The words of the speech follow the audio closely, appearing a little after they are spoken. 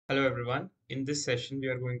Hello everyone. In this session, we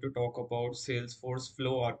are going to talk about Salesforce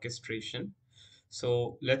Flow Orchestration.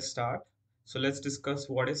 So let's start. So let's discuss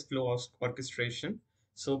what is Orchestration.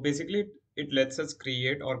 So basically, it lets us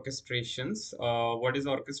create orchestrations. What is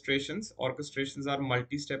orchestrations? Orchestrations are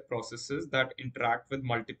multi-step processes that interact with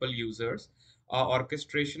multiple users.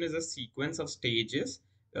 Orchestration is a sequence of stages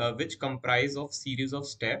which comprise of series of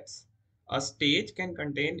steps. A stage can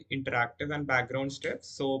contain interactive and background steps.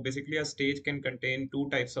 So basically, a stage can contain two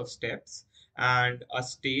types of steps, and a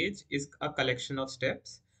stage is a collection of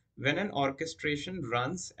steps. When an orchestration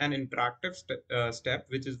runs an interactive step,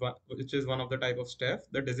 which is one of the type of steps,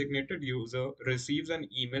 the designated user receives an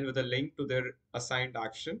email with a link to their assigned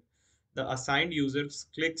action. The assigned user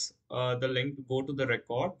clicks the link to go to the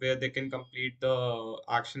record where they can complete the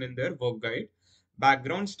action in their work guide.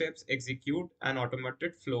 Background steps execute an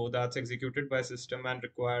automated flow that's executed by system and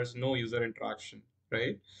requires no user interaction,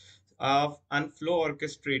 right? And Flow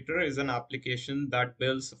Orchestrator is an application that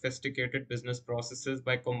builds sophisticated business processes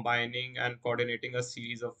by combining and coordinating a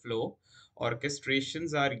series of flow.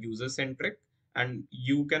 Orchestrations are user centric, and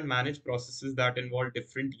you can manage processes that involve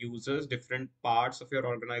different users, different parts of your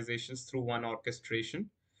organizations through one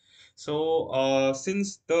orchestration. So,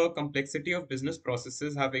 since the complexity of business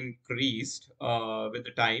processes have increased with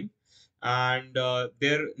the time, and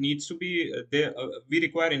there needs to be we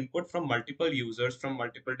require input from multiple users from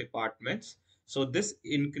multiple departments. So this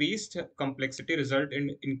increased complexity result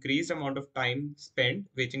in increased amount of time spent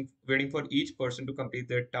waiting for each person to complete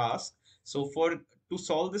their task. So for to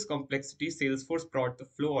solve this complexity, Salesforce brought the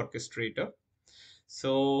Flow Orchestrator.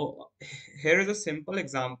 So here is a simple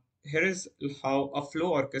example. Here is how a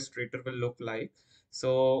flow orchestrator will look like.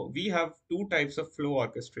 So we have two types of flow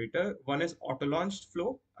orchestrator. One is auto launched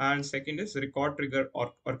flow and second is record trigger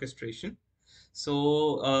orchestration.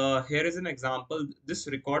 So here is an example. This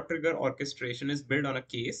record trigger orchestration is built on a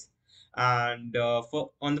case. And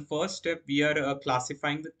for on the first step, we are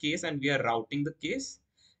classifying the case and we are routing the case.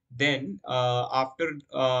 Then after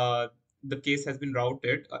the case has been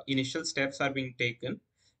routed, initial steps are being taken.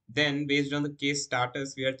 Then based on the case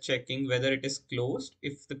status, we are checking whether it is closed.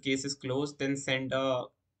 If the case is closed, then send a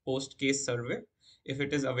post case survey. If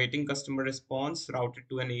it is awaiting customer response, route it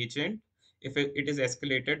to an agent. If it is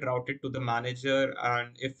escalated, route it to the manager, and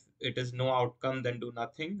if it is no outcome, then do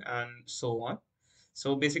nothing, and so on.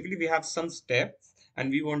 So basically, we have some steps, and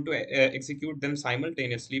we want to execute them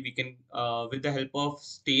simultaneously. We can, with the help of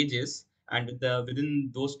stages, and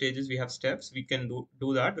within those stages, we have steps. We can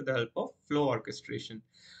do that with the help of flow orchestration.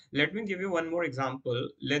 Let me give you one more example.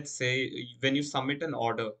 Let's say when you submit an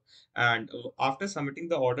order, and after submitting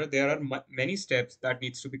the order, there are many steps that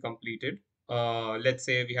needs to be completed. Let's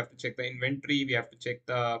say we have to check the inventory, we have to check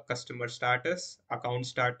the customer status, account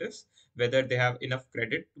status, whether they have enough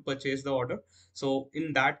credit to purchase the order. So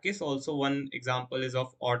in that case, also one example is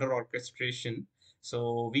of order orchestration.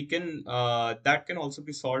 So we can that can also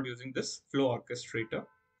be solved using this flow orchestrator.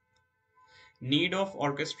 Need of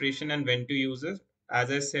orchestration and when to use it. As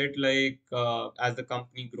I said, like as the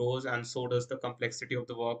company grows and so does the complexity of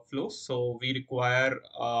the workflow, so we require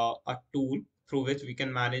a tool through which we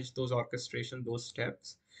can manage those orchestration, those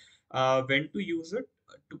steps. When to use it: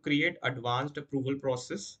 to create advanced approval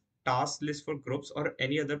process, task list for groups, or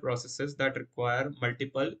any other processes that require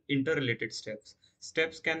multiple interrelated steps.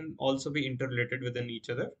 Steps can also be interrelated within each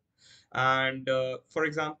other. And for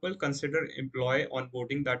example, consider employee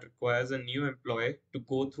onboarding that requires a new employee to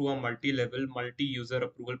go through a multi-level, multi-user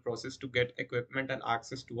approval process to get equipment and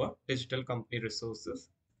access to a digital company resources.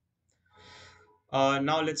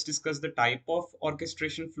 Now let's discuss the type of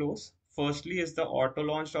orchestration flows. Firstly is the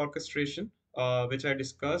auto-launched orchestration, which I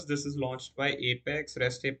discussed. This is launched by Apex,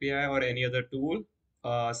 REST API, or any other tool.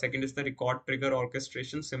 Second is the record trigger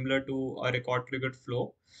orchestration, similar to a record triggered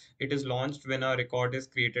flow. It is launched when a record is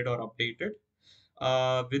created or updated.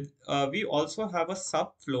 With We also have a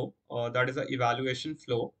sub flow, that is a evaluation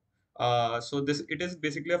flow. So this it is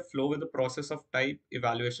basically a flow with the process of type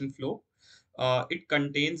evaluation flow. It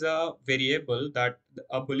contains a variable, that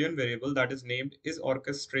a boolean variable, that is named is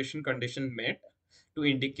orchestration condition met, to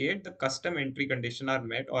indicate the custom entry condition are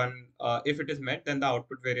met. On If it is met, then the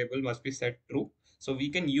output variable must be set true. So we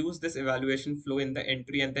can use this evaluation flow in the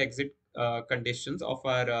entry and the exit conditions of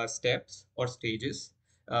our steps or stages,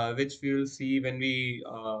 which we will see when we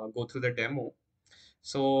go through the demo.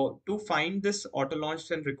 So to find this auto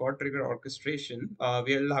launched and record trigger orchestration,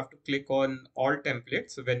 we'll have to click on all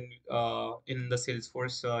templates when in the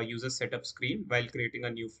Salesforce user setup screen while creating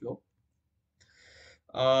a new flow.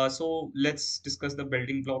 So let's discuss the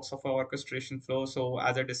building blocks of our orchestration flow. So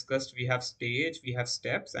as I discussed, we have stage, we have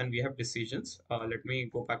steps, and we have decisions. Let me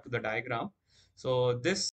go back to the diagram. So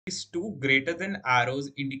this These two greater than arrows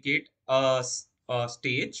indicate a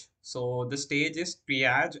stage. So the stage is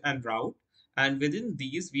triage and route. And within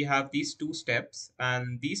these, we have these two steps.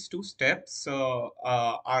 And these two steps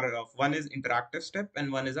are one is interactive step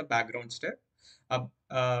and one is a background step.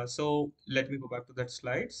 So let me go back to that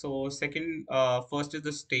slide. So first is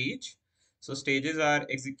the stage. So stages are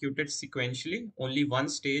executed sequentially. Only one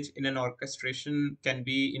stage in an orchestration can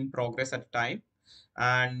be in progress at a time,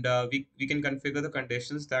 and we can configure the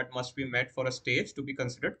conditions that must be met for a stage to be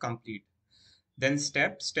considered complete. Then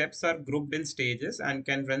steps are grouped in stages and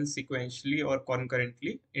can run sequentially or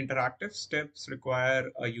concurrently. Interactive steps require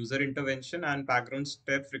a user intervention, and background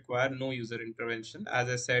steps require no user intervention. As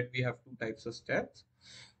I said, we have two types of steps.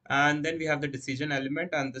 And then we have the decision element,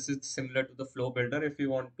 and this is similar to the flow builder. If you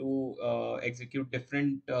want to execute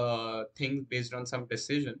different things based on some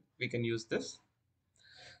decision, we can use this.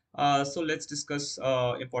 So let's discuss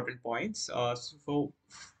important points. So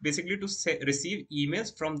basically, to receive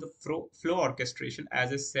emails from the flow orchestration,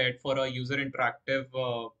 as I said, for a user interactive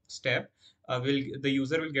step, the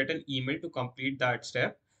user will get an email to complete that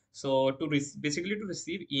step. So basically to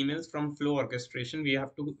receive emails from flow orchestration, we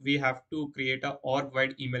have to create a org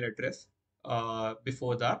wide email address.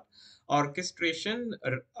 Before that,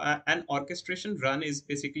 an orchestration run is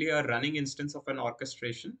basically a running instance of an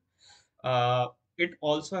orchestration. uh, it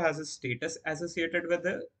also has a status associated with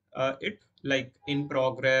it, like in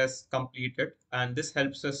progress, completed, and this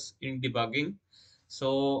helps us in debugging.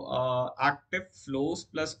 So active flows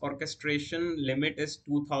plus orchestration limit is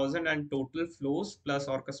 2000, and total flows plus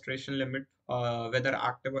orchestration limit, whether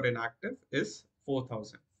active or inactive, is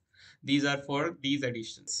 4000. These are for these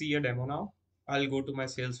additions. See a demo now. I'll go to my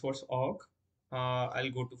Salesforce org.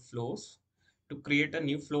 I'll go to flows. To create a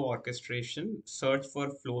new flow orchestration, search for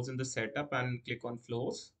flows in the setup and click on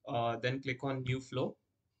flows. Then click on new flow.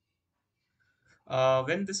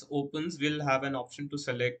 When this opens, we'll have an option to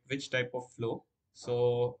select which type of flow.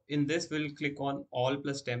 So in this, we'll click on all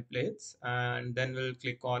plus templates, and then we'll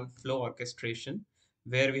click on flow orchestration,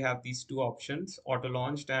 where we have these two options, auto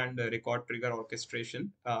launched and record trigger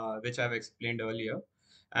orchestration, which I've explained earlier.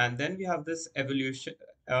 And then we have this evaluation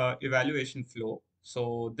flow.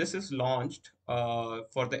 So this is launched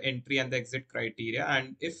for the entry and the exit criteria.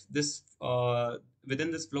 And if this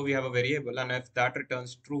within this flow, we have a variable, and if that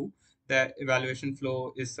returns true, the evaluation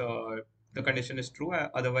flow is the condition is true,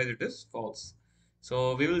 otherwise it is false.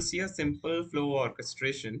 So we will see a simple flow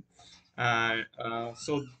orchestration. And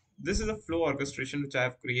so this is a flow orchestration which I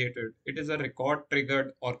have created. It is a record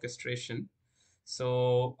triggered orchestration.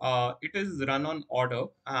 So it is run on order,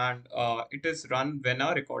 and it is run when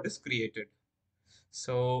a record is created.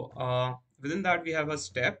 So within that, we have a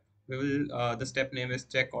step. The step name is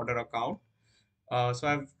check order account. So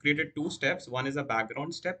I've created two steps. One is a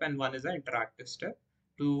background step and one is an interactive step.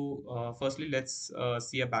 Firstly, let's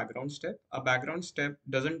see a background step. A background step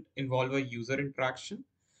doesn't involve a user interaction.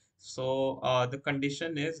 So the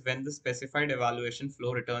condition is when the specified evaluation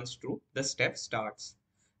flow returns true, the step starts.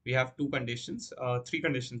 We have two conditions, three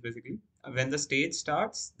conditions basically. When the stage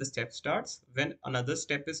starts, the step starts. When another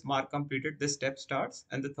step is marked completed, this step starts.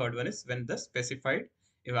 And the third one is when the specified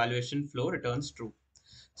evaluation flow returns true.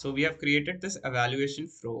 So we have created this evaluation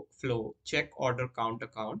flow check order count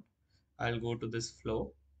account. I'll go to this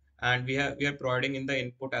flow, and we are providing in the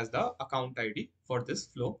input as the account ID for this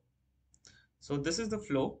flow. So this is the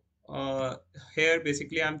flow. Uh, Here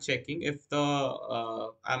basically I'm checking if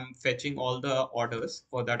I'm fetching all the orders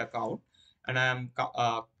for that account, and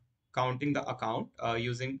counting the account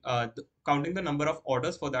using counting the number of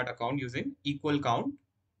orders for that account using equal count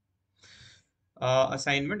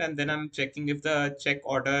assignment, and then I'm checking if the check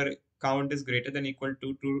order count is greater than equal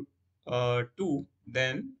to 2,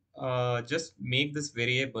 then just make this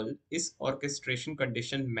variable is orchestration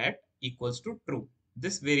condition met equals to true.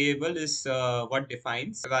 This variable is what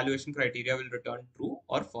defines evaluation criteria will return true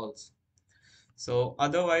or false. So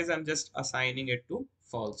otherwise, I'm just assigning it to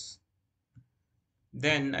false.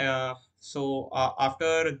 Then,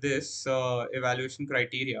 after this evaluation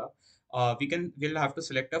criteria, we'll have to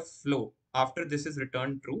select a flow. After this is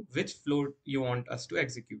returned true, which flow you want us to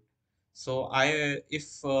execute. So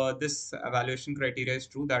if this evaluation criteria is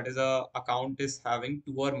true, that is a account is having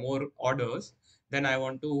two or more orders, then I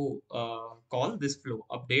want to call this flow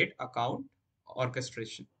update account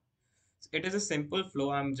orchestration. It is a simple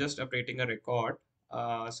flow. I'm just updating a record.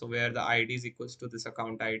 So where the ID is equals to this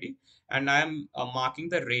account ID, and I'm marking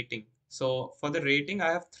the rating. So for the rating,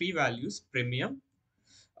 I have three values: premium,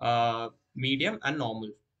 medium, and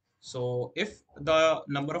normal. So if the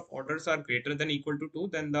number of orders are greater than equal to 2,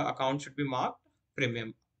 then the account should be marked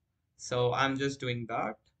premium. So I'm just doing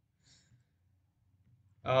that.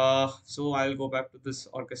 So I'll go back to this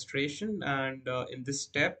orchestration, and in this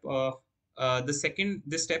step, the second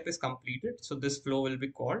this step is completed. So this flow will be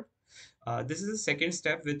called. This is the second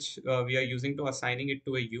step which we are using to assigning it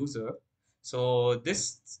to a user. So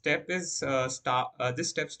this step is this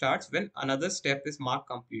step starts when another step is marked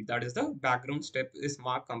complete. That is, the background step is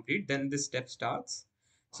marked complete. Then this step starts.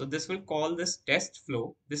 So this will call this test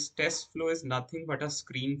flow. This test flow is nothing but a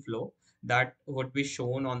screen flow that would be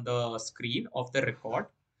shown on the screen of the record.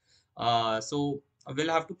 So we'll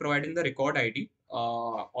have to provide in the record ID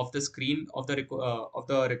of the screen of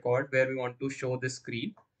the record where we want to show the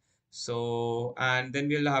screen. So, and then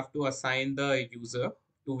we'll have to assign the user,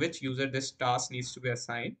 to which user this task needs to be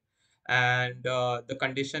assigned. And the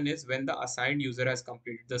condition is when the assigned user has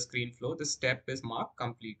completed the screen flow, the step is marked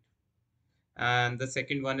complete. And the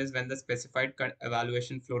second one is when the specified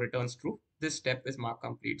evaluation flow returns true, this step is marked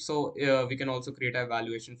complete. So we can also create an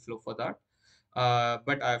evaluation flow for that.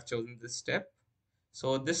 But I have chosen this step.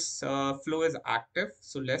 So this flow is active.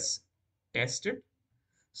 So let's test it.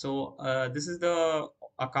 So this is the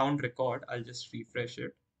account record. I'll just refresh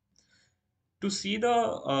it. To see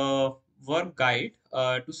the work guide,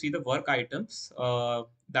 to see the work items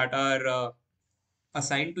that are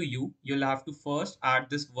assigned to you, you'll have to first add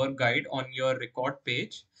this work guide on your record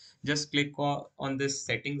page. Just click on this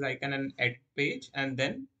settings icon and edit page, and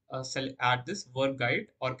then add this work guide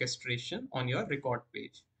orchestration on your record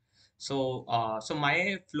page. So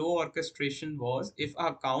my flow orchestration was, if a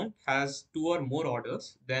account has two or more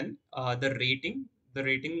orders, then the rating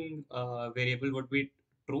variable would be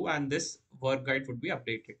true, and this work guide would be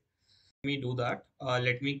updated. Let me do that.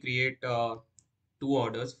 Let me create two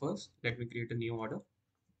orders first. Let me create a new order.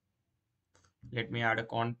 Let me add a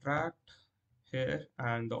contract here,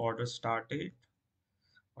 and the order start date.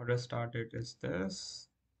 Order start date is this,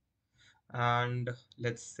 and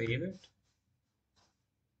let's save it.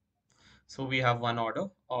 So we have one order.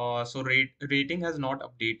 Rating has not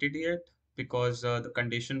updated yet because the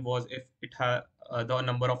condition was if it had the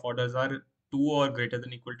number of orders are two or greater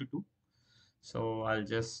than equal to two. So I'll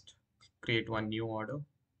just create one new order.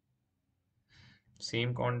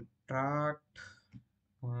 Same contract.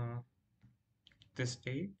 Uh, this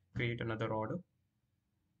date. Create another order.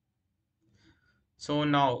 So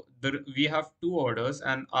now we have two orders,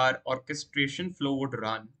 and our orchestration flow would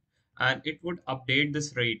run, and it would update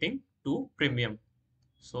this rating to premium.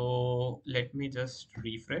 So let me just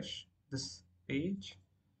refresh this page.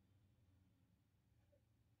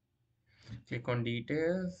 Click on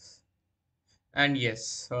details. And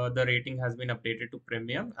yes, the rating has been updated to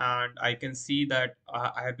premium, and I can see that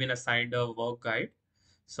I have been assigned a work guide.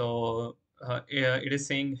 So it is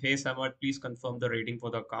saying, "Hey, Samar, please confirm the rating for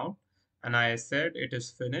the account." And I said it is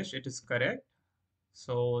finished, it is correct.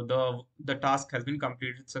 So the task has been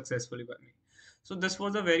completed successfully by me. So this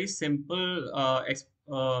was a very simple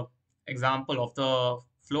example of the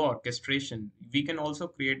flow orchestration. We can also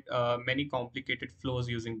create many complicated flows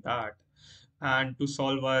using that, and to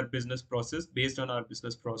solve our business process based on our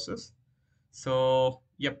business process. So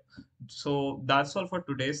yep. So that's all for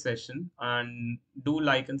today's session, and do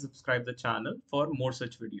like and subscribe the channel for more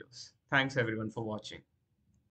such videos. Thanks everyone for watching.